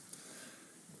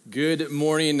Good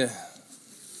morning.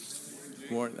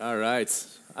 All right.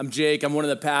 I'm Jake. I'm one of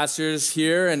the pastors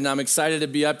here, and I'm excited to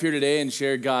be up here today and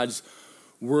share God's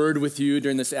word with you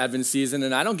during this Advent season.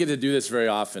 And I don't get to do this very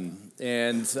often.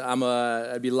 And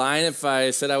I'd be lying if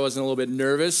I said I wasn't a little bit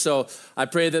nervous. So I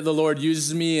pray that the Lord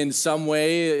uses me in some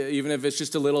way, even if it's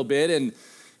just a little bit. And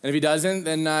if he doesn't,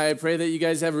 then I pray that you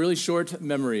guys have a really short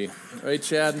memory. Right,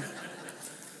 Chad?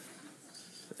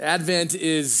 Advent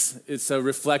it's a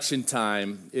reflection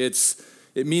time. It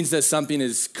means that something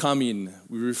is coming.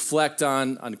 We reflect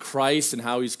on Christ and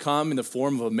how he's come in the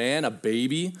form of a man, a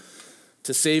baby,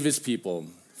 to save his people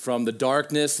from the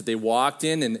darkness that they walked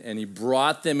in, and he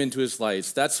brought them into his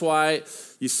light. That's why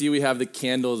you see we have the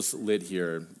candles lit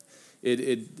here.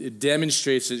 It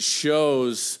demonstrates, it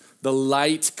shows the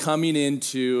light coming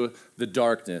into the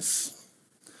darkness.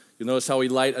 You'll notice how we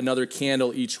light another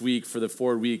candle each week for the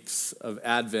 4 weeks of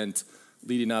Advent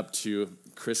leading up to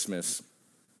Christmas.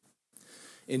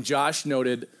 And Josh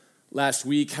noted last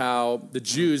week how the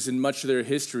Jews, in much of their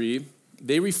history,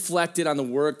 they reflected on the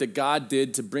work that God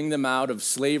did to bring them out of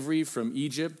slavery from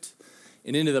Egypt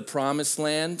and into the promised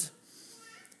land.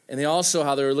 And they also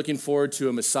how they were looking forward to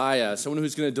a Messiah, someone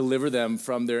who's going to deliver them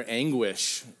from their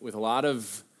anguish with a lot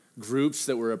of groups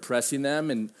that were oppressing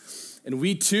them. And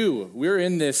we too, we're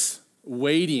in this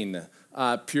waiting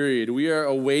period. We are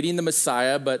awaiting the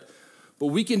Messiah, but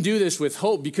we can do this with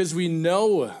hope because we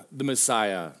know the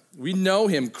Messiah. We know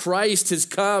him. Christ has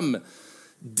come.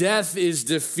 Death is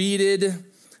defeated,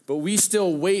 but we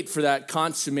still wait for that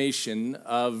consummation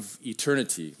of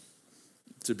eternity.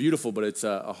 It's a beautiful, but it's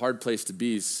a hard place to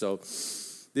be. So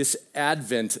this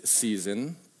Advent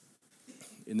season,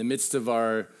 in the midst of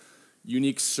our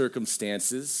unique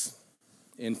circumstances,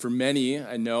 and for many,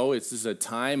 I know this is a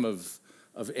time of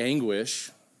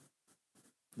anguish.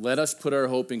 Let us put our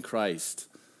hope in Christ,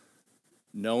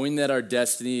 knowing that our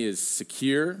destiny is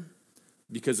secure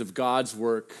because of God's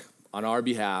work on our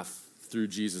behalf through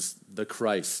Jesus, the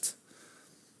Christ.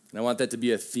 And I want that to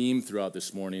be a theme throughout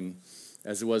this morning,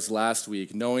 as it was last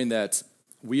week, knowing that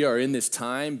we are in this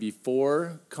time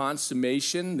before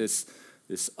consummation, this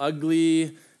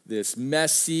ugly, this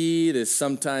messy, this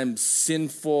sometimes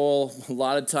sinful, a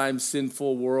lot of times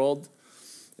sinful world,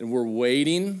 and we're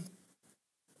waiting.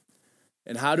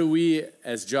 And how do we,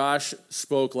 as Josh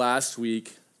spoke last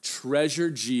week,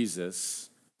 treasure Jesus?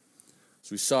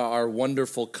 As we saw our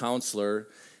wonderful counselor,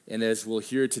 and as we'll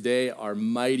hear today, our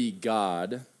mighty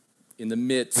God in the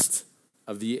midst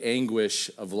of the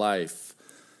anguish of life.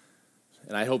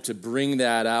 And I hope to bring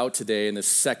that out today in the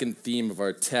second theme of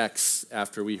our text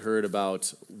after we heard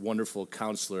about wonderful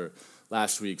counselor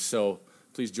last week. So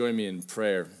please join me in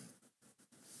prayer.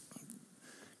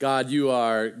 God, you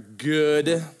are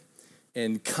good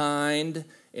and kind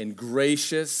and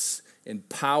gracious and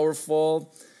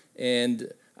powerful.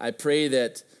 And I pray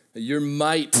that your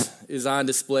might is on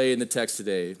display in the text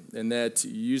today, and that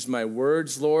you use my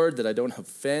words, Lord, that I don't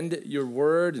offend your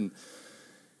word, and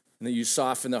that you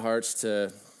soften the hearts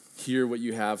to hear what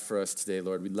you have for us today,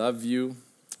 Lord. We love you.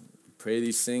 We pray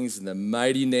these things in the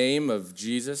mighty name of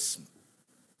Jesus.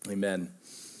 Amen.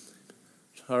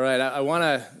 All right, I want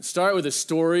to start with a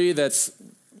story that's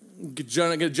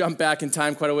going to jump back in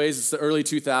time quite a ways. It's the early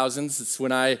 2000s. It's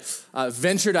when I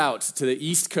ventured out to the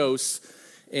East Coast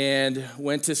and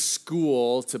went to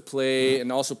school to play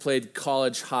and also played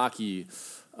college hockey.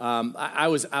 I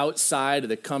was outside of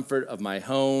the comfort of my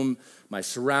home, my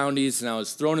surroundings, and I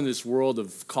was thrown in this world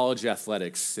of college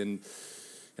athletics. And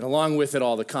along with it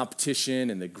all, the competition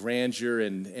and the grandeur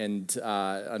and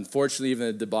unfortunately even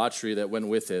the debauchery that went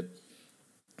with it.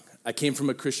 I came from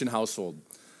a Christian household.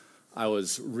 I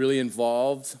was really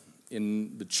involved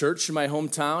in the church in my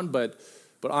hometown, but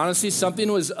honestly,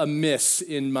 something was amiss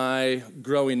in my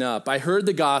growing up. I heard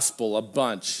the gospel a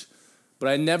bunch, but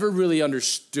I never really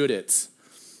understood it.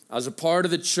 I was a part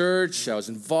of the church, I was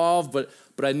involved, but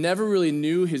I never really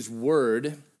knew his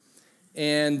word.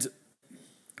 And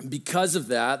because of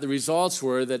that, the results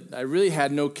were that I really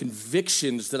had no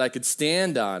convictions that I could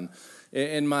stand on.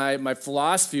 And my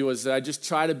philosophy was that I just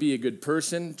try to be a good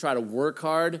person, try to work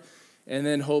hard, and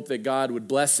then hope that God would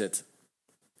bless it.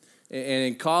 And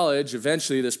in college,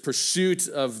 eventually, this pursuit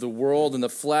of the world and the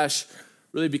flesh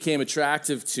really became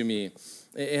attractive to me,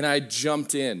 and I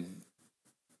jumped in.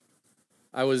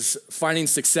 I was finding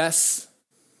success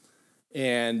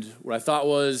and what I thought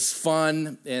was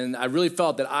fun, and I really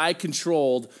felt that I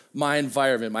controlled my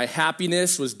environment. My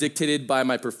happiness was dictated by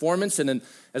my performance, and then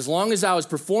as long as I was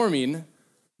performing,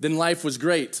 then life was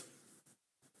great.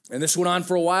 And this went on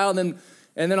for a while, and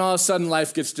then all of a sudden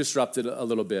life gets disrupted a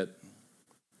little bit,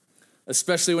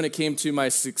 especially when it came to my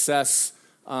success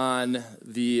on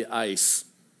the ice.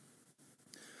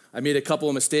 I made a couple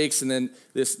of mistakes, and then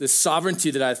this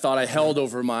sovereignty that I thought I held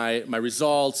over my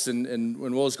results and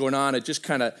what was going on, it just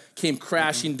kind of came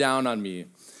crashing down on me.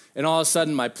 And all of a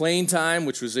sudden, my playing time,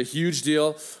 which was a huge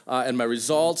deal, and my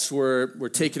results were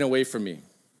taken away from me.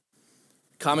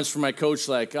 Comments from my coach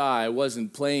like, I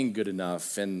wasn't playing good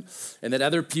enough, and that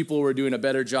other people were doing a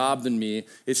better job than me.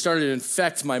 It started to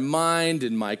infect my mind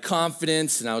and my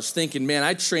confidence, and I was thinking, man,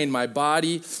 I trained my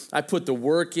body. I put the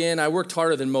work in. I worked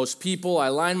harder than most people. I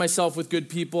aligned myself with good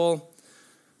people.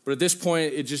 But at this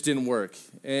point, it just didn't work,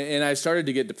 and I started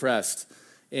to get depressed.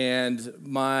 And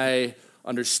my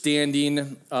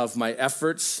understanding of my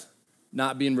efforts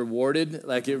not being rewarded,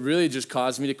 like it really just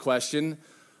caused me to question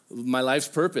my life's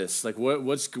purpose. Like what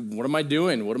am I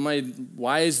doing?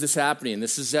 Why is this happening?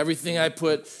 This is everything I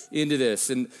put into this.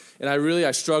 And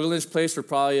I struggled in this place for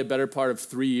probably a better part of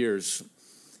 3 years.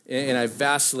 And I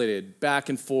vacillated back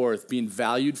and forth, being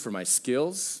valued for my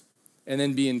skills and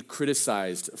then being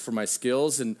criticized for my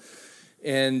skills. And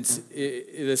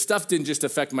the stuff didn't just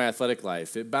affect my athletic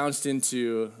life. It bounced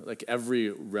into like every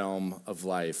realm of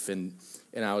life. And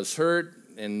I was hurt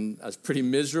and I was pretty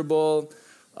miserable.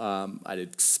 I'd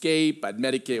escape, I'd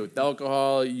medicate with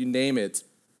alcohol, you name it.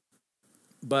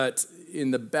 But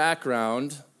in the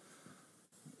background,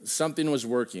 something was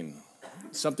working.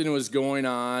 Something was going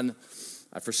on.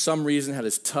 I, for some reason, had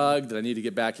this tug that I needed to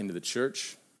get back into the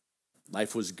church.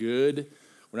 Life was good.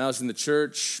 When I was in the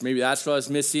church, maybe that's what I was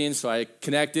missing. So I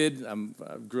connected. I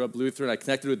grew up Lutheran. I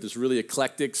connected with this really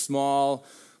eclectic, small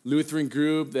Lutheran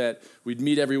group that we'd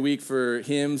meet every week for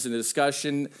hymns and a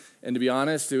discussion. And to be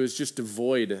honest, it was just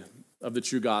devoid of the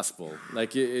true gospel.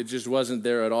 Like it just wasn't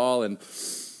there at all. But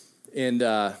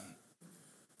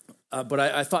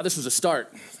I thought this was a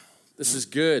start. This is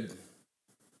good.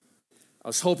 I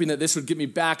was hoping that this would get me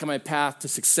back on my path to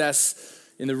success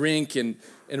in the rink. And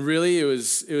really, it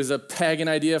was a pagan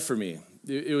idea for me.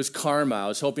 It was karma. I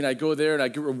was hoping I'd go there and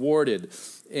I'd get rewarded.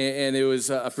 And it was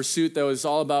a pursuit that was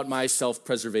all about my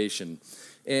self-preservation.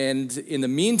 And in the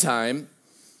meantime,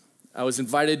 I was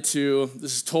invited to,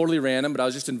 this is totally random, but I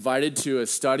was just invited to a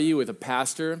study with a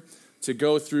pastor to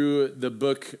go through the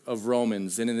book of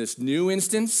Romans. And in this new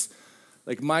instance,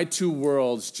 like my two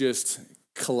worlds just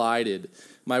collided.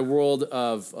 My world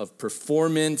of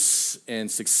performance and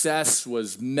success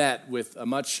was met with a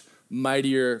much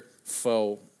mightier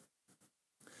foe.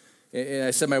 And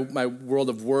I said my world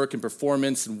of work and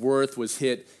performance and worth was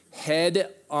hit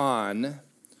head on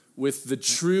with the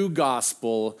true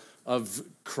gospel of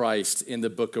Christ in the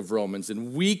book of Romans.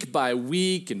 And week by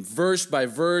week and verse by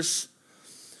verse,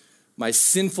 my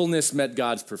sinfulness met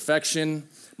God's perfection.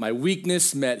 My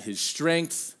weakness met his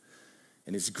strength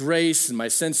and his grace, and my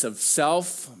sense of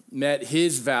self met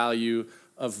his value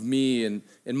of me. And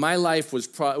my life was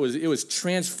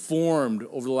transformed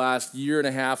over the last year and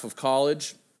a half of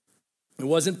college. It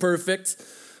wasn't perfect,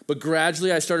 but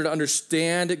gradually I started to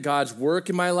understand God's work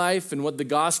in my life and what the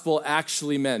gospel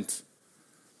actually meant.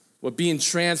 What being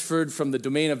transferred from the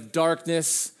domain of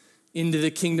darkness into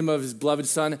the kingdom of his beloved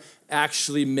Son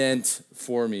actually meant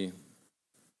for me.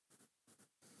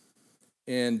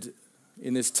 And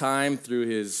in this time, through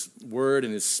his word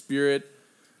and his spirit,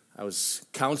 I was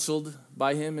counseled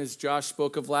by him, as Josh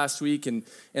spoke of last week, and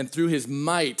through his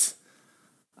might,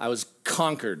 I was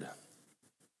conquered.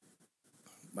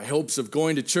 My hopes of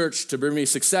going to church to bring me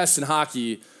success in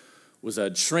hockey was a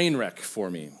train wreck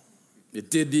for me. It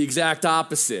did the exact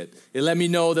opposite. It let me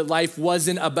know that life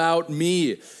wasn't about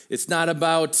me. It's not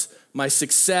about my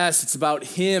success. It's about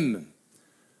him.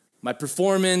 My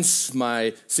performance,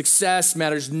 my success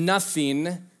matters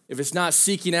nothing if it's not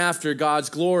seeking after God's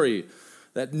glory.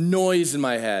 That noise in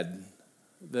my head,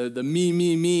 the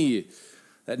me,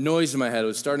 that noise in my head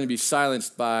was starting to be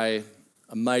silenced by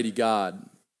a mighty God.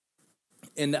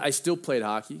 And I still played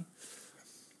hockey.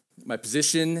 My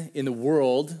position in the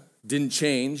world didn't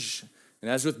change.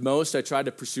 And as with most, I tried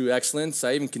to pursue excellence.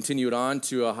 I even continued on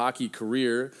to a hockey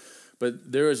career.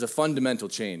 But there was a fundamental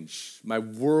change. My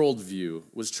worldview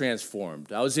was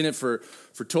transformed. I was in it for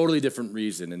totally different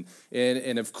reason.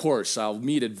 And of course, I'll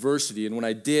meet adversity. And when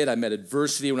I did, I met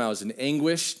adversity when I was in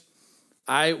anguish.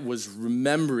 I was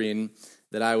remembering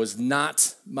that I was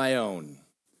not my own.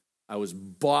 I was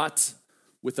bought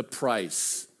with a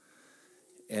price.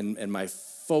 And my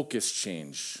focus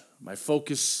changed. My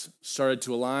focus started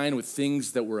to align with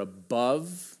things that were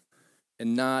above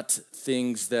and not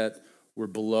things that were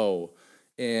below.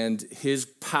 And his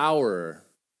power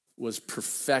was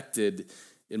perfected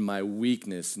in my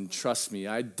weakness. And trust me,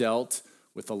 I dealt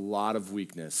with a lot of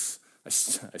weakness. I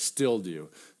still do.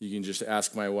 You can just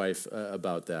ask my wife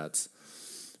about that.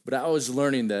 But I was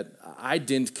learning that I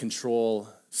didn't control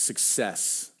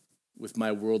success with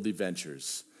my worldly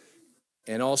ventures,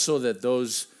 and also that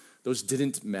those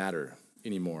didn't matter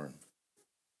anymore.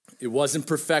 It wasn't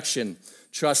perfection,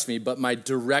 trust me, but my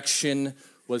direction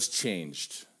was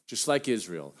changed, just like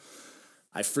Israel.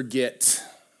 I forget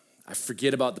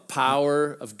about the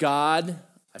power of God.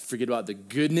 I forget about the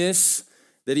goodness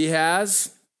that he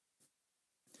has.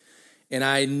 And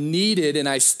I needed, and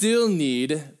I still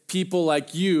need, people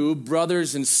like you,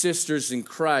 brothers and sisters in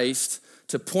Christ,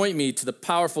 to point me to the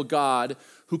powerful God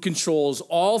who controls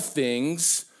all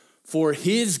things for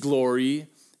his glory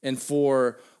and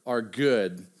for our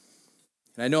good.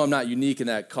 And I know I'm not unique in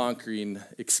that conquering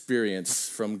experience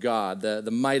from God.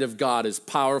 The might of God is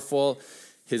powerful.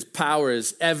 His power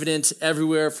is evident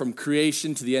everywhere from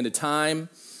creation to the end of time.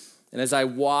 And as I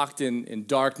walked in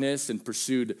darkness and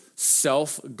pursued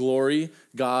self-glory,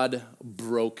 God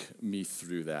broke me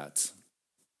through that.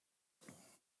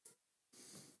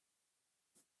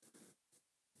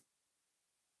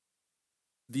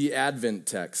 The Advent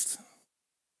text,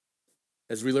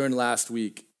 as we learned last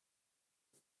week,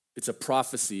 it's a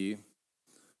prophecy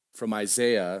from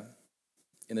Isaiah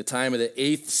in the time of the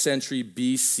 8th century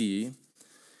BC.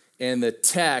 And the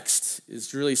text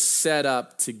is really set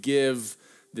up to give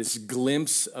this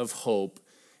glimpse of hope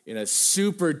in a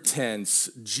super tense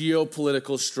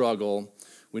geopolitical struggle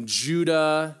when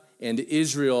Judah and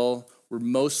Israel were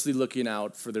mostly looking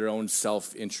out for their own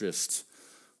self-interest,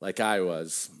 like I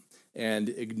was, and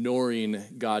ignoring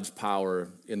God's power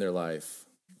in their life.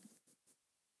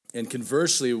 And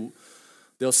conversely,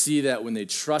 they'll see that when they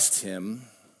trust him,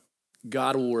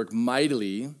 God will work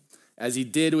mightily, as he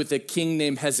did with a king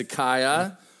named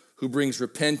Hezekiah, who brings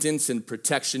repentance and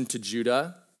protection to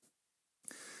Judah.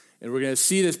 And we're going to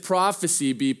see this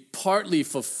prophecy be partly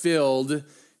fulfilled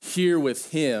here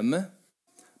with him,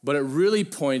 but it really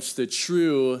points to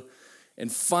true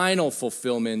and final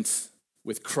fulfillment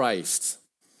with Christ.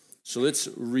 So let's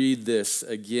read this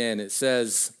again. It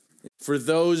says, "For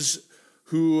those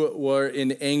who were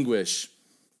in anguish,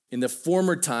 in the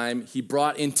former time he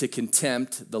brought into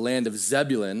contempt the land of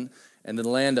Zebulun and the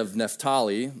land of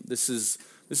Naphtali." This is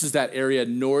that area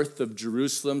north of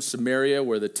Jerusalem, Samaria,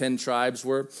 where the 10 tribes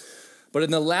were. "But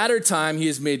in the latter time he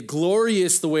has made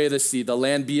glorious the way of the sea, the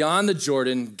land beyond the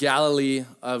Jordan, Galilee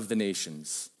of the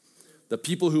nations. The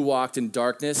people who walked in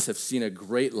darkness have seen a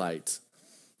great light.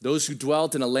 Those who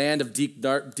dwelt in a land of deep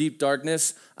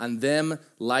darkness, on them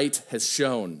light has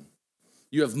shone.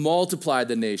 You have multiplied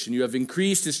the nation. You have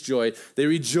increased its joy. They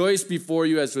rejoice before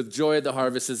you as with joy at the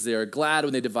harvest, as they are glad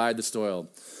when they divide the spoil.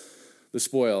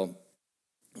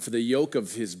 For the yoke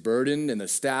of his burden and the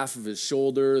staff of his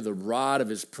shoulder, the rod of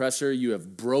his oppressor, you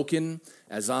have broken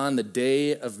as on the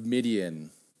day of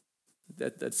Midian."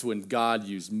 That's when God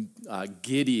used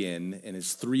Gideon and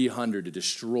his 300 to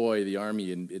destroy the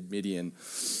army in Midian.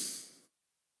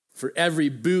 "For every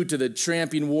boot of the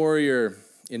tramping warrior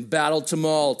in battle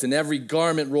tumult, and every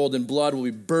garment rolled in blood will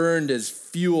be burned as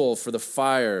fuel for the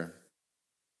fire.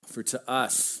 For to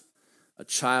us a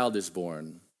child is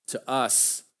born, to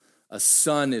us a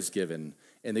son is given,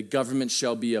 and the government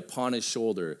shall be upon his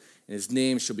shoulder, and his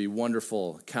name shall be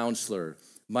Wonderful, Counselor,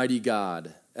 Mighty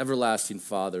God, Everlasting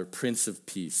Father, Prince of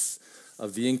Peace.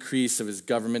 Of the increase of his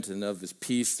government and of his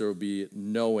peace there will be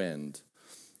no end.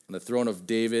 On the throne of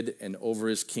David and over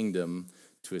his kingdom,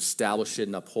 to establish it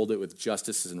and uphold it with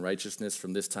justice and righteousness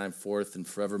from this time forth and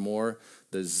forevermore.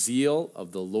 The zeal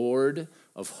of the Lord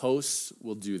of hosts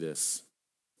will do this."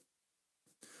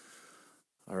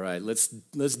 All right, let's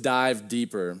dive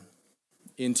deeper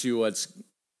into what's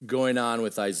going on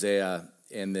with Isaiah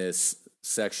in this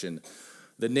section.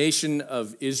 The nation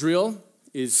of Israel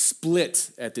is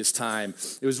split at this time.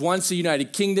 It was once a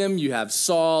united kingdom. You have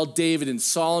Saul, David, and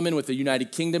Solomon with a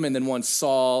united kingdom, and then once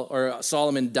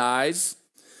Solomon dies,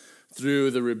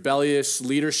 through the rebellious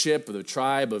leadership of the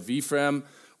tribe of Ephraim,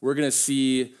 we're going to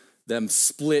see them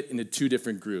split into two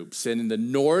different groups. And in the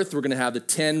north, we're going to have the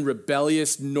 10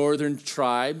 rebellious northern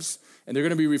tribes, and they're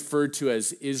going to be referred to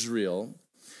as Israel.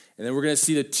 And then we're going to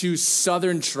see the two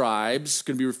southern tribes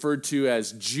going to be referred to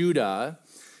as Judah,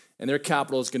 and their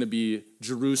capital is going to be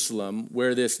Jerusalem,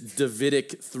 where this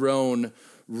Davidic throne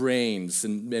reigns.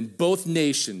 And both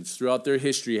nations throughout their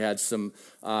history had some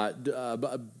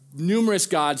numerous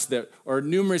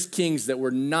kings that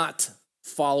were not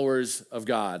followers of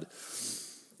God.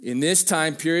 In this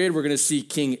time period, we're going to see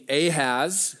King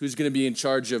Ahaz, who's going to be in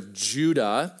charge of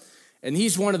Judah, and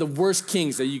he's one of the worst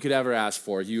kings that you could ever ask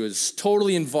for. He was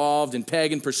totally involved in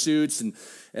pagan pursuits and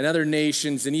other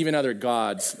nations and even other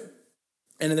gods.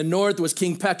 And in the north was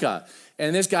King Pekah.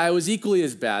 And this guy was equally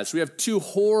as bad. So we have two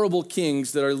horrible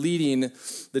kings that are leading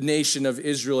the nation of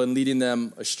Israel and leading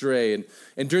them astray.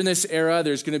 And during this era,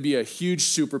 there's going to be a huge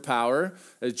superpower.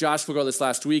 As Josh spoke about this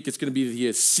last week, it's going to be the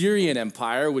Assyrian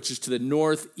Empire, which is to the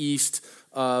northeast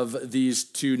of these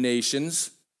two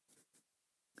nations.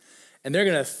 And they're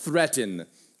going to threaten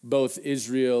both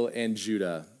Israel and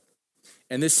Judah.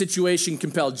 And this situation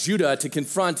compelled Judah to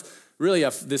confront really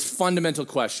this fundamental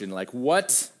question, like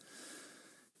what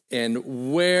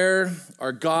and where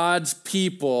are God's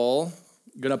people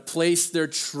going to place their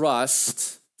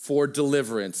trust for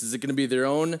deliverance? Is it going to be their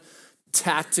own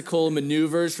tactical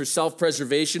maneuvers for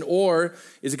self-preservation, or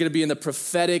is it going to be in the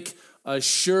prophetic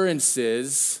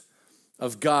assurances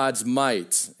of God's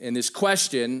might? And this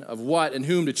question of what and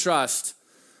whom to trust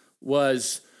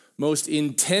was most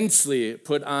intensely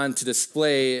put on to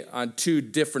display on two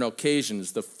different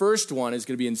occasions. The first one is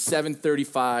going to be in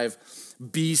 735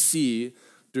 BC,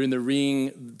 during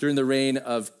the reign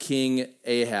of King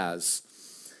Ahaz.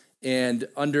 And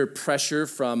under pressure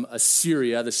from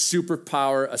Assyria, the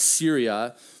superpower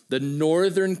Assyria, the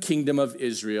northern kingdom of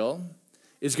Israel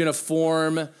is going to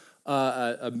form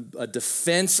a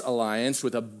defense alliance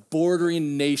with a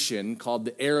bordering nation called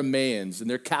the Aramaeans, and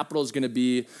their capital is going to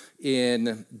be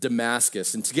in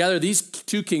Damascus. And together, these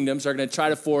two kingdoms are going to try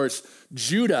to force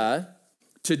Judah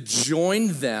to join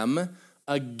them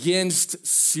against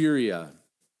Syria.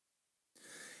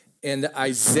 And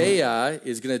Isaiah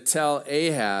is going to tell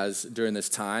Ahaz during this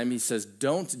time, he says,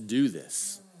 don't do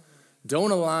this. Don't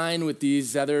align with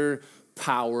these other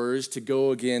powers to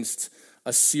go against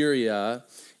Assyria.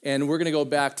 And we're going to go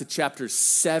back to chapter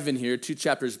 7 here, 2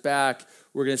 chapters back.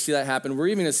 We're going to see that happen. We're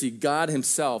even going to see God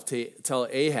himself tell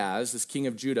Ahaz, this king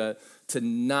of Judah, to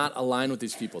not align with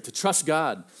these people, to trust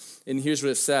God. And here's what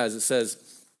it says. It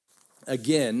says,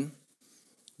 again,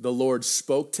 the Lord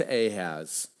spoke to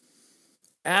Ahaz.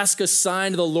 Ask a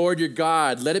sign to the Lord your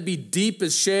God. Let it be deep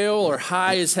as Sheol or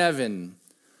high as heaven.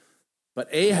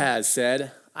 But Ahaz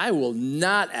said, I will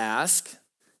not ask,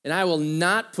 and I will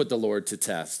not put the Lord to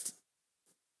test.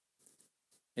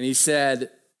 And he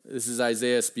said, this is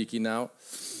Isaiah speaking now,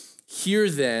 hear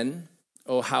then,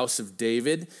 O house of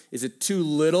David, is it too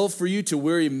little for you to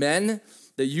weary men,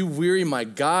 that you weary my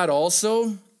God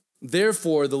also?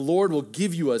 Therefore, the Lord will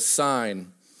give you a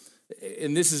sign.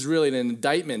 And this is really an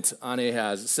indictment on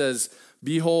Ahaz. It says,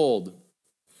 behold,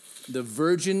 the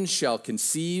virgin shall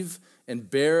conceive and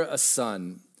bear a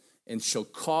son, and shall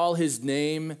call his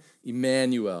name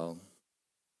Emmanuel.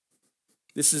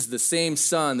 This is the same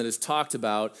son that is talked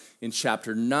about in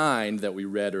chapter 9 that we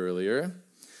read earlier,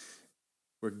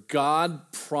 where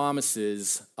God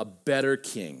promises a better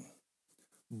king,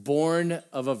 born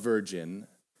of a virgin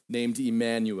named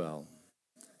Emmanuel.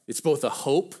 It's both a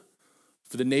hope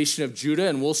for the nation of Judah,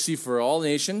 and we'll see for all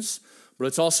nations, but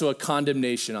it's also a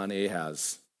condemnation on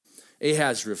Ahaz.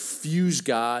 Ahaz refused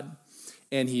God,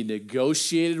 and he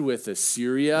negotiated with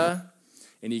Assyria,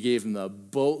 and he gave them a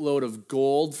boatload of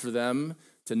gold for them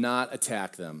to not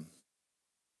attack them.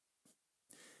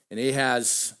 And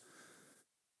Ahaz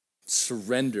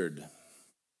surrendered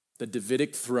the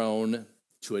Davidic throne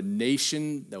to a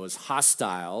nation that was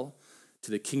hostile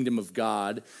to the kingdom of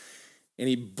God, and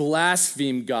he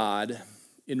blasphemed God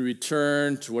in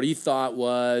return to what he thought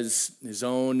was his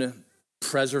own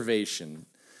preservation.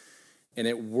 And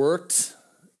it worked,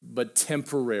 but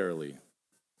temporarily.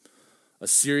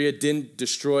 Assyria didn't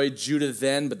destroy Judah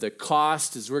then, but the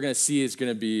cost, as we're going to see, is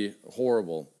going to be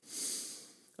horrible.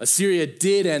 Assyria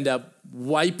did end up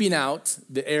wiping out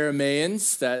the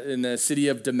Aramaeans that in the city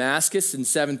of Damascus in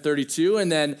 732,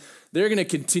 and then they're going to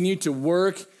continue to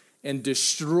work and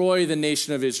destroy the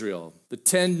nation of Israel, the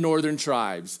 10 northern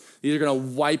tribes. They're going to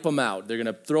wipe them out. They're going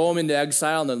to throw them into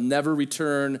exile, and they'll never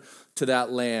return to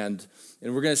that land.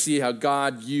 And we're going to see how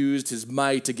God used his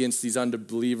might against these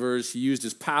unbelievers. He used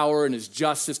his power and his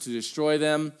justice to destroy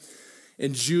them.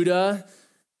 And Judah,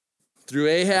 through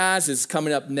Ahaz, is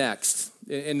coming up next.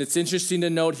 And it's interesting to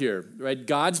note here, right?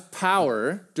 God's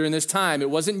power during this time, it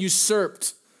wasn't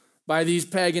usurped by these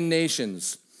pagan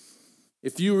nations.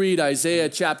 If you read Isaiah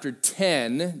chapter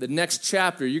 10, the next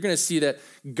chapter, you're going to see that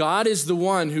God is the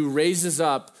one who raises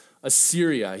up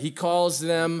Assyria. He calls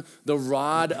them the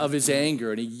rod of his anger,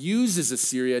 and he uses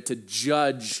Assyria to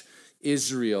judge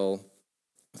Israel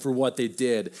for what they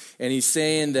did. And he's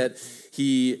saying that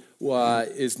he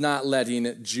is not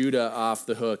letting Judah off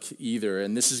the hook either.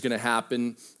 And this is going to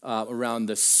happen around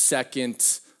the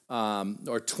second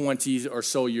or 20 or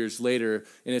so years later,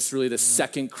 and it's really the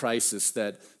second crisis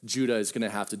that Judah is going to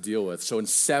have to deal with. So in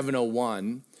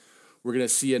 701, we're going to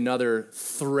see another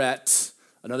threat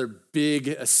another big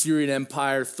Assyrian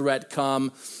Empire threat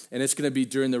come, and it's going to be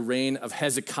during the reign of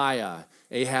Hezekiah.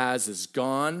 Ahaz is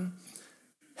gone.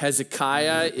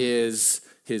 Hezekiah is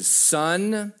his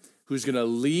son who's going to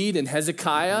lead, and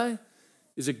Hezekiah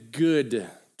is a good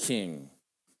king.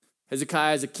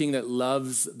 Hezekiah is a king that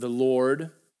loves the Lord,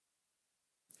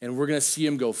 and we're going to see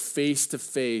him go face to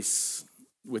face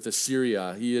with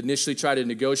Assyria. He initially tried to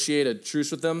negotiate a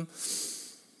truce with them,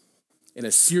 and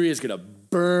Assyria is going to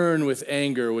burn with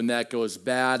anger when that goes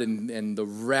bad, and the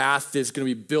wrath is going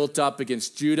to be built up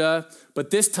against Judah.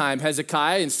 But this time,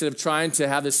 Hezekiah, instead of trying to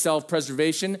have this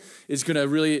self-preservation, is going to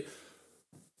really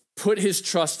put his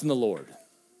trust in the Lord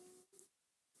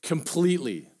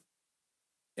completely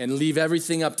and leave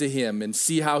everything up to him and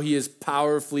see how he is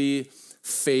powerfully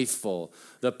faithful.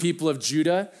 The people of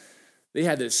Judah, they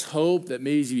had this hope that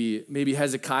maybe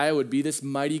Hezekiah would be this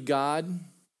mighty God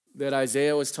that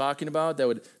Isaiah was talking about,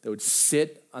 that would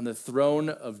sit on the throne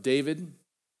of David.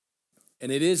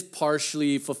 And it is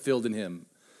partially fulfilled in him.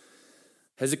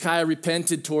 Hezekiah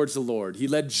repented towards the Lord. He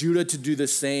led Judah to do the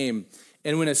same.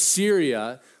 And when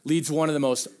Assyria leads one of the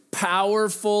most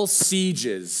powerful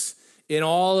sieges in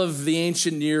all of the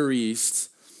ancient Near East,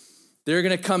 they're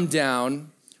going to come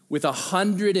down with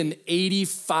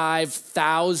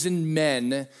 185,000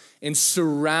 men and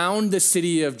surround the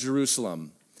city of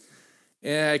Jerusalem.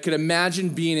 And I could imagine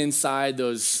being inside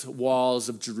those walls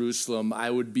of Jerusalem. I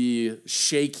would be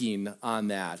shaking on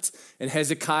that. And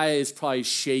Hezekiah is probably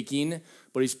shaking,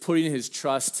 but he's putting his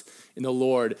trust in the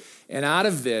Lord. And out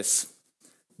of this,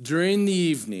 during the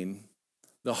evening,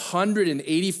 the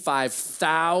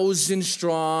 185,000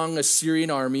 strong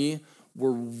Assyrian army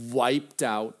were wiped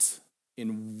out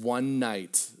in one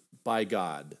night by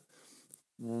God.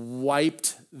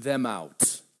 Wiped them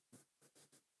out.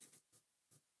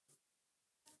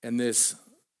 And this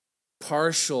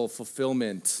partial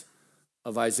fulfillment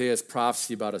of Isaiah's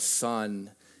prophecy about a son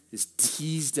is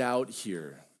teased out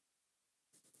here.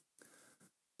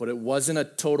 But it wasn't a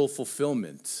total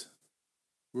fulfillment.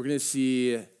 We're going to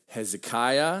see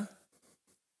Hezekiah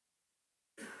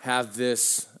have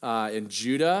this in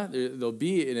Judah. There'll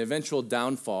be an eventual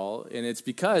downfall, and it's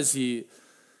because he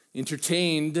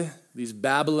entertained these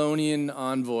Babylonian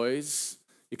envoys,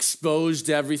 exposed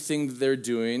everything that they're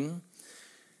doing,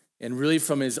 and really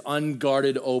from his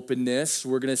unguarded openness,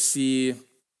 we're going to see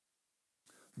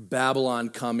Babylon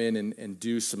come in and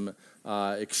do some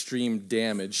extreme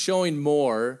damage, showing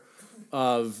more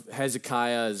of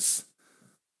Hezekiah's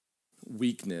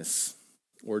weakness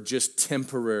or just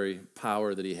temporary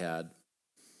power that he had.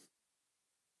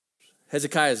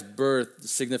 Hezekiah's birth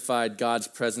signified God's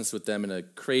presence with them in a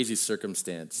crazy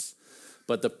circumstance,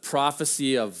 but the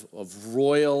prophecy of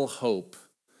royal hope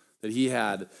that he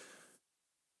had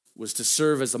was to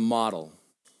serve as a model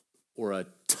or a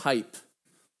type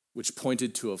which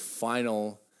pointed to a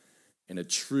final and a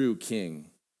true king.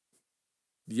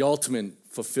 The ultimate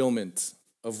fulfillment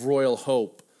of royal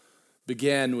hope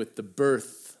began with the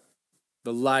birth,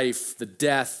 the life, the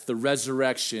death, the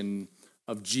resurrection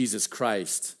of Jesus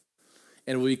Christ,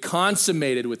 and will be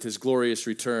consummated with his glorious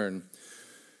return.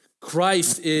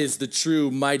 Christ is the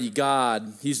true mighty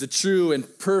God. He's the true and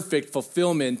perfect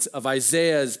fulfillment of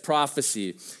Isaiah's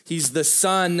prophecy. He's the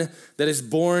Son that is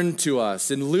born to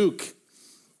us. In Luke,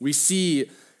 we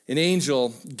see an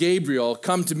angel, Gabriel,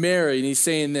 come to Mary, and he's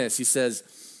saying this. He says,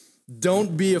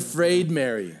 "Don't be afraid,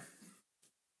 Mary.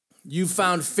 You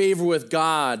found favor with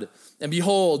God, and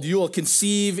behold, you will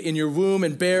conceive in your womb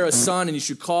and bear a son, and you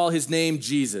should call his name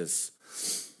Jesus.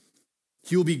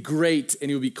 He will be great, and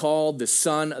he will be called the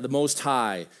Son of the Most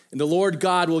High. And the Lord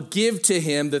God will give to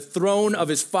him the throne of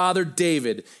his father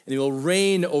David, and he will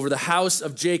reign over the house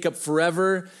of Jacob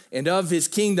forever, and of his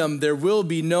kingdom there will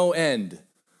be no end."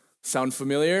 Sound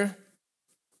familiar?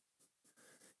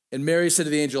 And Mary said to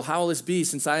the angel, "How will this be,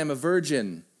 since I am a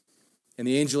virgin?" And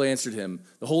the angel answered him,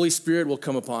 "The Holy Spirit will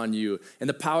come upon you, and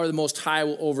the power of the Most High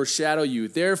will overshadow you.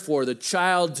 Therefore, the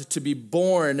child to be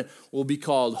born will be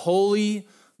called Holy,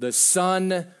 the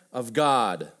Son of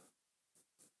God."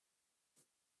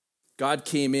 God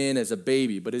came in as a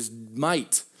baby, but his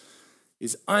might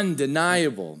is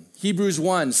undeniable. Hebrews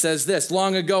 1 says this,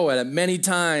 "Long ago, at many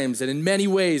times and in many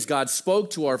ways, God spoke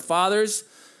to our fathers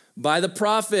by the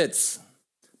prophets.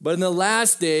 But in the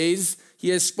last days, he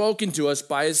has spoken to us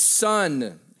by his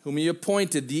Son, whom he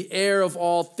appointed the heir of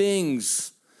all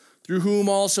things, through whom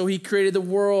also he created the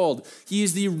world. He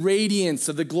is the radiance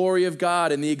of the glory of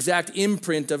God and the exact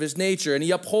imprint of his nature, and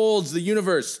he upholds the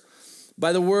universe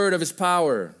by the word of his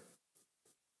power."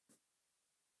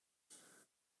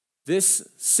 This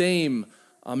same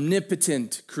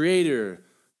omnipotent creator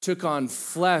took on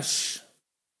flesh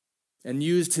and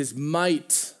used his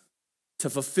might to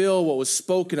fulfill what was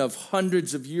spoken of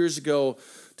hundreds of years ago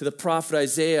to the prophet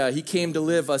Isaiah. He came to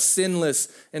live a sinless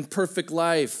and perfect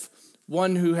life,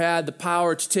 one who had the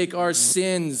power to take our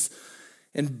sins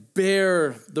and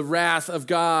bear the wrath of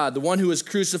God, the one who was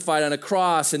crucified on a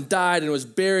cross and died and was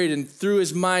buried, and through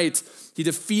his might, he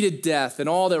defeated death and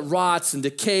all that rots and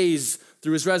decays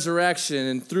through his resurrection,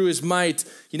 and through his might,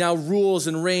 he now rules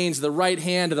and reigns at the right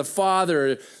hand of the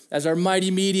Father as our mighty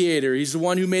mediator. He's the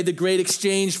one who made the great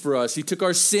exchange for us. He took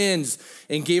our sins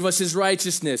and gave us his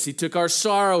righteousness. He took our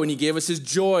sorrow and he gave us his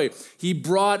joy. He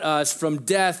brought us from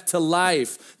death to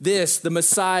life. This, the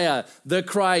Messiah, the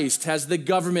Christ, has the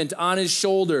government on his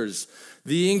shoulders.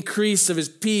 The increase of his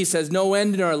peace has no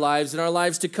end in our lives and our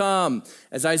lives to come.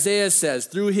 As Isaiah says,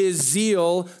 through his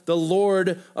zeal, the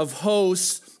Lord of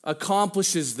hosts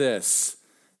accomplishes this.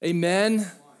 Amen?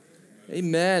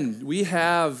 Amen. We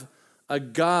have a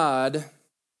God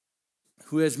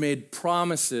who has made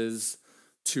promises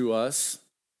to us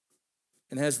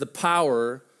and has the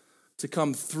power to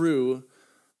come through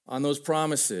on those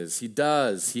promises. He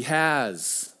does. He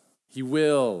has. He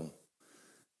will.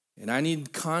 And I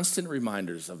need constant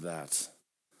reminders of that.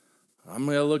 I'm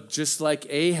going to look just like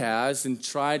Ahaz and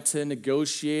try to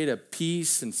negotiate a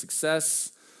peace and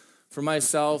success for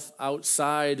myself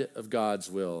outside of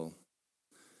God's will.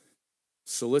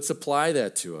 So let's apply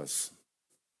that to us.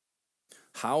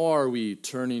 How are we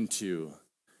turning to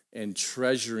and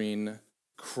treasuring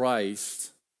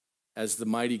Christ as the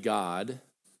mighty God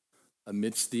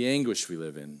amidst the anguish we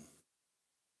live in?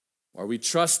 Are we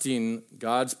trusting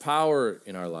God's power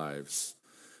in our lives?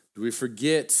 Do we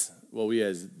forget what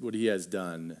he has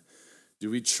done? Do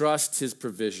we trust his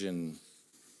provision?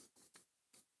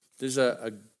 There's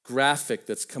a graphic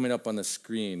that's coming up on the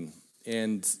screen,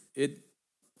 and it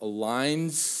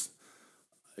aligns,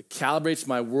 it calibrates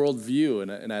my worldview,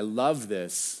 and I love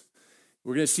this.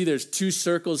 We're going to see there's two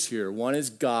circles here. One is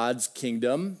God's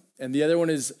kingdom, and the other one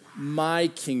is my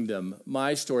kingdom,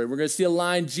 my story. We're going to see a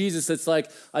line, Jesus, that's like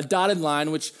a dotted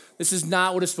line, which this is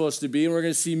not what it's supposed to be, and we're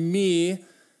going to see me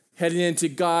heading into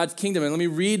God's kingdom. And let me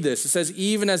read this. It says,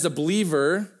 even as a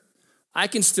believer, I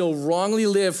can still wrongly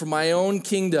live for my own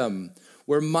kingdom,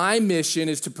 where my mission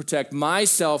is to protect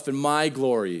myself and my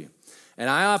glory. And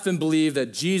I often believe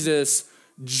that Jesus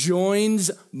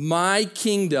joins my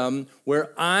kingdom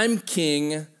where I'm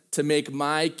king to make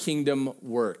my kingdom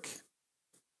work.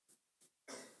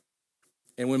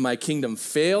 And when my kingdom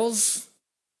fails,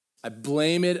 I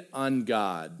blame it on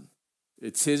God.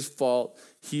 It's his fault.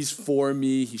 He's for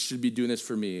me. He should be doing this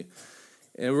for me.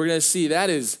 And we're going to see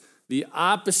that is the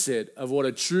opposite of what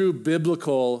a true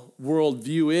biblical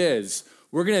worldview is.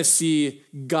 We're going to see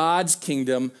God's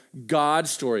kingdom,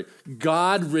 God's story.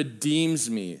 God redeems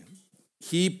me.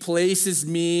 He places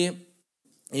me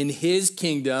in his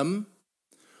kingdom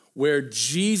where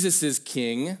Jesus is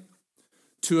king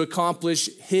to accomplish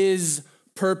his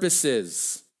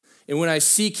purposes. And when I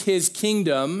seek his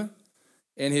kingdom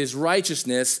and his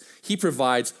righteousness, he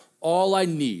provides all I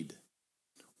need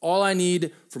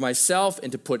for myself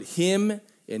and to put him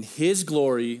and his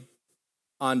glory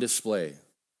on display.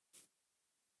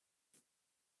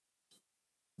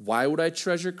 Why would I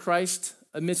treasure Christ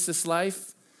amidst this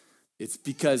life? It's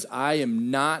because I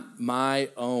am not my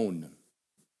own.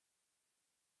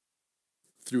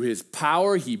 Through his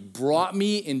power, he brought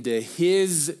me into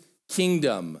his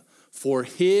kingdom for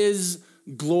his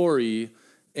glory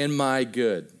and my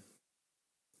good.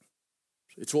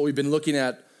 It's what we've been looking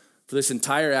at for this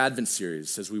entire Advent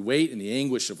series as we wait in the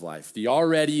anguish of life, the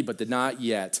already but the not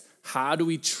yet. How do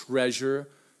we treasure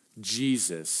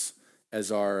Jesus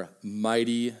as our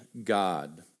mighty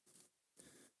God?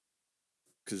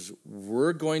 Because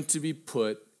we're going to be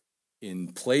put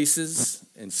in places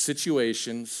and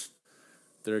situations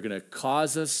that are going to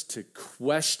cause us to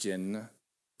question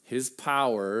his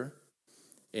power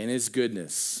and his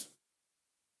goodness.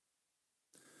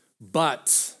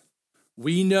 But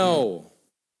we know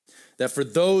that for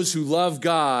those who love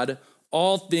God,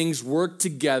 all things work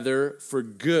together for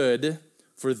good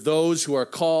for those who are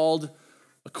called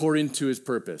according to his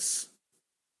purpose.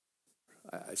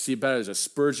 I see it better as a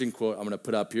Spurgeon quote I'm going to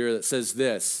put up here that says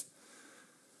this,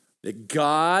 that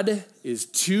God is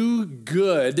too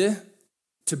good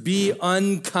to be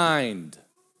unkind,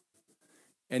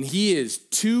 and he is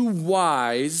too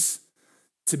wise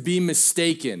to be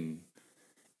mistaken.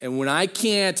 And when I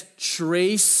can't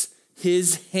trace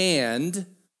his hand,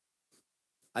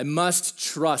 I must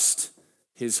trust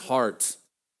his heart.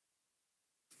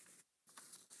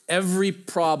 Every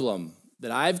problem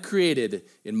that I've created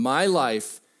in my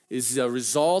life is a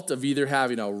result of either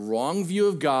having a wrong view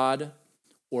of God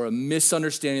or a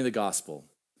misunderstanding of the gospel.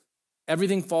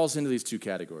 Everything falls into these two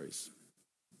categories.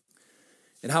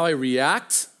 And how I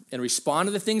react and respond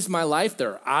to the things in my life that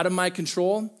are out of my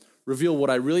control reveal what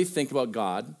I really think about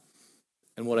God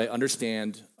and what I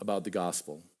understand about the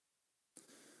gospel.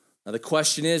 Now the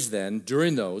question is then,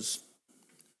 during those,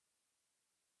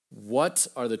 what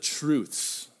are the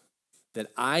truths that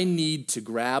I need to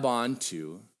grab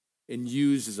onto and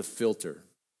use as a filter?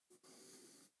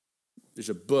 There's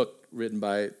a book written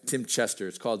by Tim Chester.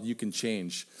 It's called You Can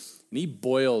Change. And he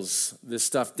boils this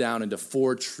stuff down into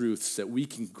 4 truths that we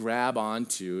can grab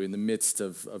onto in the midst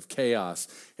of chaos.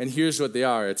 And here's what they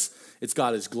are. It's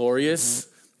God is glorious,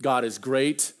 God is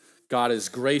great, God is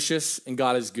gracious, and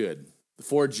God is good. The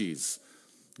 4 G's.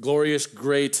 Glorious,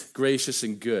 great, gracious,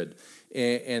 and good.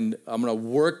 And I'm going to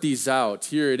work these out.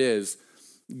 Here it is.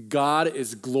 God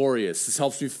is glorious. This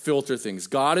helps me filter things.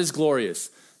 God is glorious.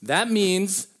 That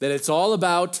means that it's all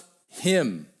about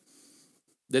him.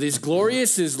 That he's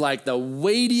glorious is like the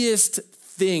weightiest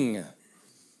thing.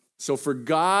 So for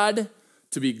God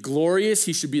to be glorious,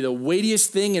 he should be the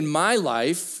weightiest thing in my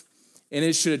life, and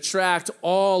it should attract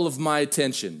all of my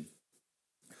attention.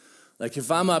 Like if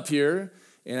I'm up here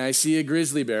and I see a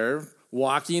grizzly bear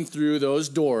walking through those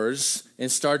doors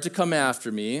and start to come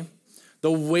after me,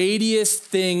 the weightiest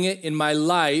thing in my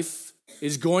life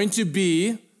is going to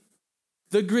be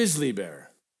the grizzly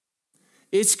bear.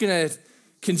 It's going to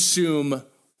consume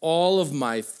all of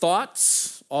my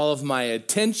thoughts, all of my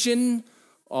attention,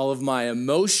 all of my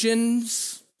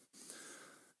emotions.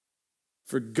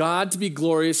 For God to be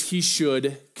glorious, he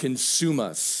should consume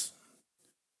us.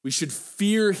 We should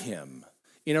fear him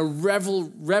in a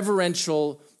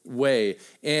reverential way.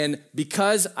 And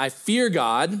because I fear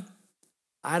God,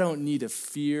 I don't need to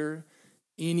fear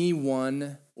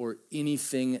anyone or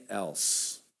anything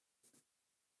else.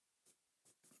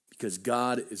 Because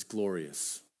God is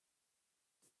glorious.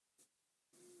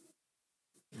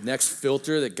 Next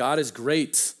filter, that God is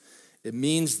great. It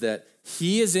means that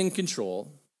he is in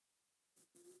control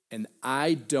and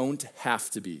I don't have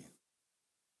to be.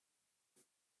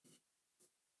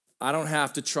 I don't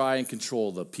have to try and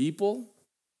control the people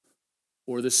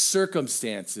or the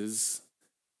circumstances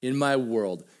in my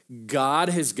world. God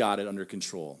has got it under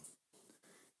control.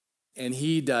 And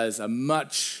he does a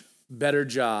much better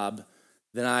job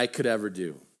than I could ever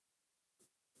do.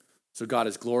 So God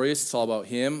is glorious. It's all about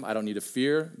him. I don't need to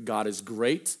fear. God is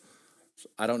great.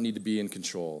 I don't need to be in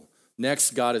control.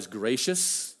 Next, God is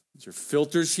gracious. These are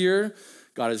filters here.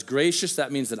 God is gracious.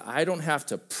 That means that I don't have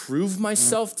to prove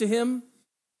myself to him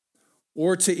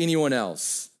or to anyone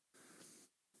else.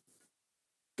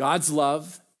 God's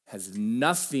love has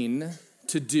nothing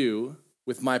to do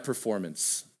with my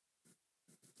performance.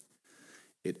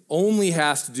 It only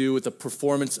has to do with the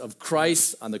performance of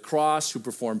Christ on the cross, who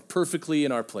performed perfectly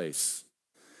in our place.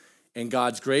 And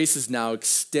God's grace is now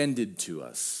extended to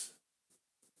us.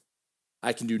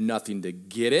 I can do nothing to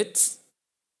get it,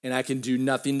 and I can do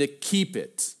nothing to keep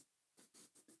it.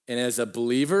 And as a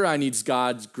believer, I need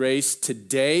God's grace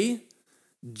today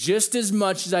just as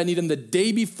much as I need him the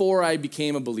day before I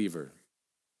became a believer.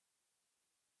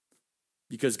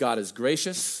 Because God is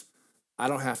gracious, I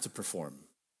don't have to perform.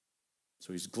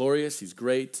 So he's glorious, he's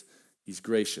great, he's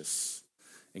gracious.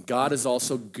 And God is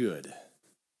also good.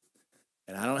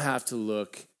 And I don't have to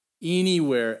look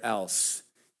anywhere else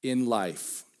in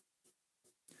life.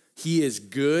 He is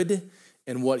good,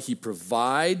 and what he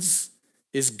provides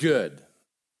is good.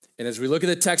 And as we look at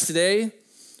the text today,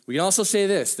 we can also say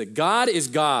this, that God is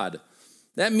God.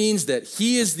 That means that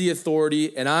he is the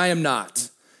authority and I am not.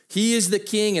 He is the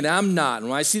king and I'm not. And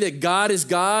when I see that God is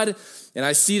God, and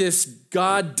I see this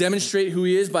God demonstrate who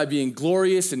he is by being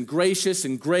glorious and gracious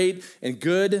and great and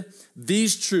good,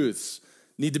 these truths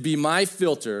need to be my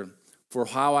filter for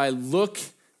how I look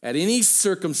at any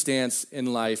circumstance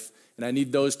in life, and I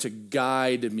need those to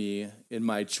guide me in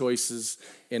my choices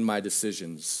and my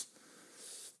decisions.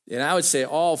 And I would say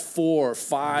all 4 or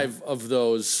 5 of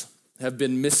those have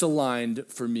been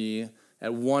misaligned for me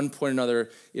at one point or another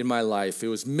in my life. It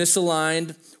was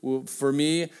misaligned for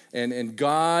me, and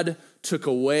God took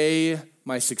away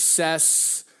my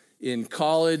success in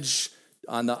college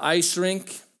on the ice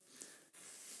rink,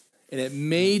 and it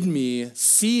made me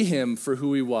see him for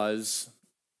who he was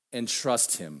and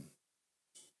trust him.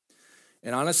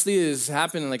 And honestly, it has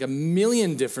happened in like a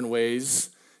million different ways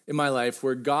in my life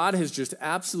where God has just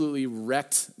absolutely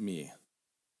wrecked me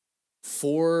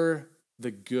for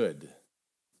the good.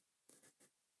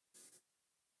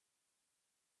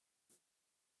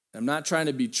 I'm not trying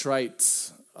to be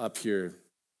trite up here.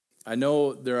 I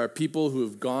know there are people who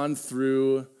have gone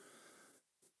through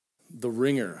the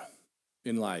ringer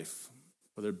in life,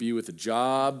 whether it be with a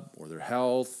job or their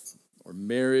health or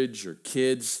marriage or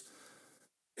kids.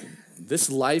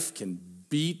 This life can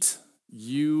beat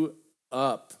you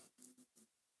up.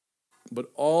 But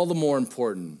all the more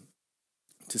important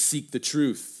to seek the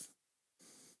truth.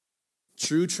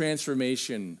 True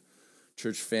transformation,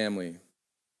 church family,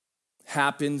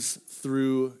 happens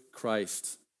through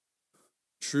Christ.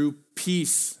 True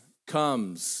peace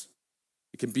comes.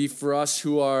 It can be for us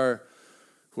who are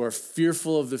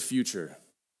fearful of the future.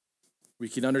 We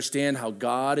can understand how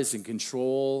God is in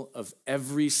control of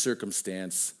every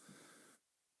circumstance,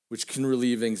 which can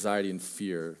relieve anxiety and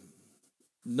fear.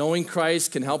 Knowing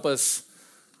Christ can help us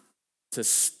to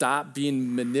stop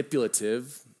being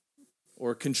manipulative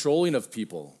or controlling of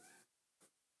people.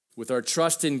 With our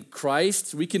trust in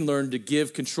Christ, we can learn to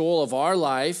give control of our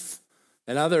life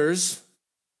and others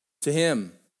to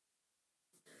Him.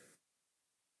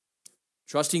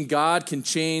 Trusting God can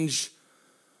change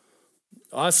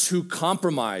us who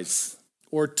compromise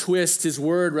or twist His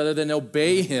word rather than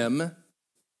obey Him,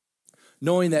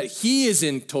 knowing that He is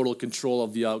in total control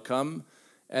of the outcome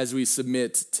as we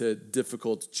submit to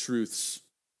difficult truths.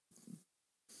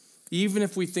 Even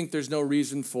if we think there's no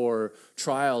reason for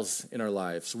trials in our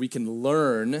lives, we can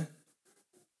learn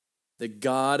that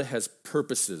God has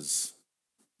purposes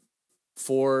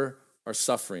for our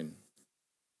suffering.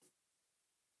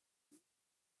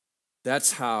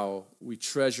 That's how we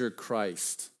treasure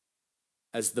Christ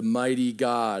as the mighty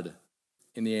God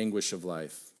in the anguish of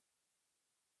life.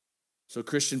 So,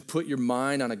 Christian, put your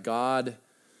mind on a God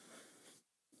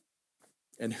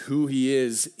and who He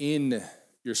is in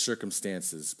your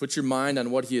circumstances. Put your mind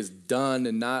on what He has done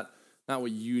and not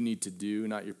what you need to do,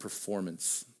 not your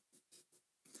performance.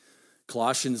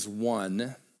 Colossians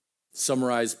 1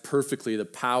 summarized perfectly the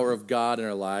power of God in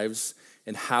our lives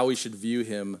and how we should view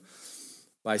Him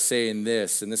by saying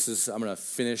this, and I'm going to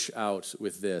finish out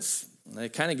with this. And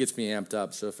it kind of gets me amped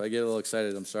up, so if I get a little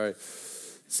excited, I'm sorry. It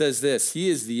says this: He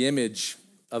is the image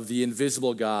of the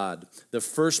invisible God, the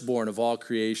firstborn of all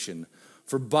creation.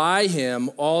 For by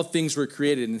Him all things were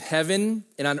created in heaven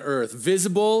and on earth,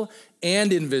 visible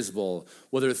and invisible,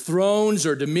 whether thrones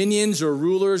or dominions or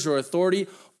rulers or authority,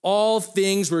 all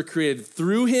things were created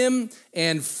through Him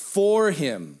and for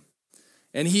Him.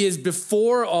 And He is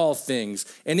before all things,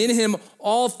 and in Him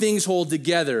all things hold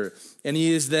together. And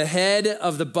He is the head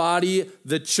of the body,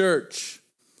 the church.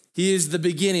 He is the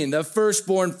beginning, the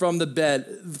firstborn from the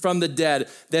dead,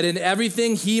 that in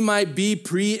everything He might be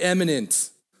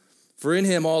preeminent. For in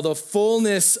Him all the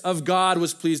fullness of God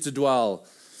was pleased to dwell,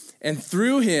 and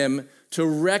through Him to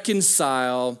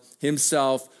reconcile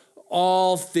Himself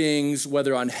all things,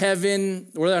 whether on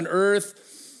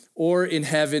earth or in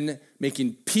heaven,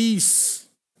 making peace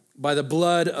by the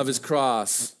blood of His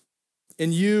cross.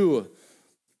 And you,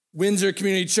 Windsor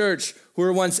Community Church, who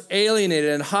were once alienated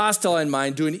and hostile in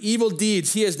mind, doing evil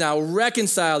deeds, He is now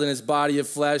reconciled in His body of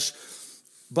flesh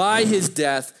by His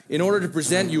death, in order to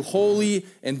present you holy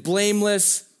and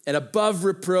blameless and above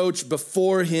reproach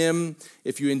before Him,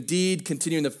 if you indeed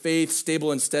continue in the faith,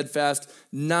 stable and steadfast,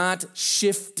 not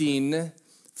shifting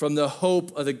from the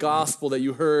hope of the gospel that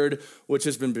you heard, which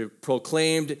has been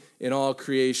proclaimed in all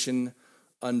creation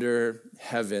under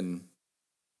heaven.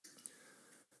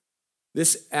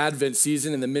 This Advent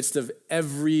season, in the midst of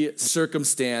every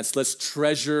circumstance, let's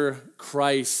treasure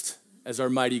Christ as our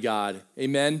mighty God.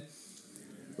 Amen?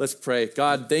 Let's pray.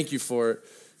 God, thank You for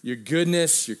Your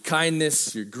goodness, Your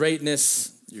kindness, Your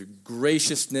greatness, Your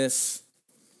graciousness,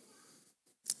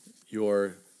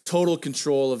 Your total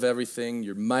control of everything,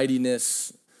 Your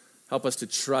mightiness. Help us to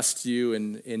trust You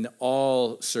in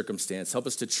all circumstance. Help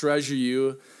us to treasure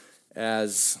You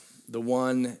as the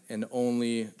one and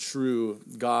only true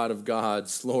God of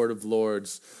gods, Lord of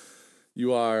lords.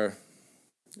 You are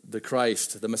the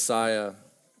Christ, the Messiah,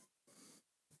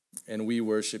 and we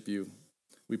worship You.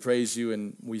 We praise You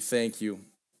and we thank You.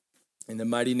 In the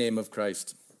mighty name of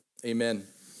Christ, amen.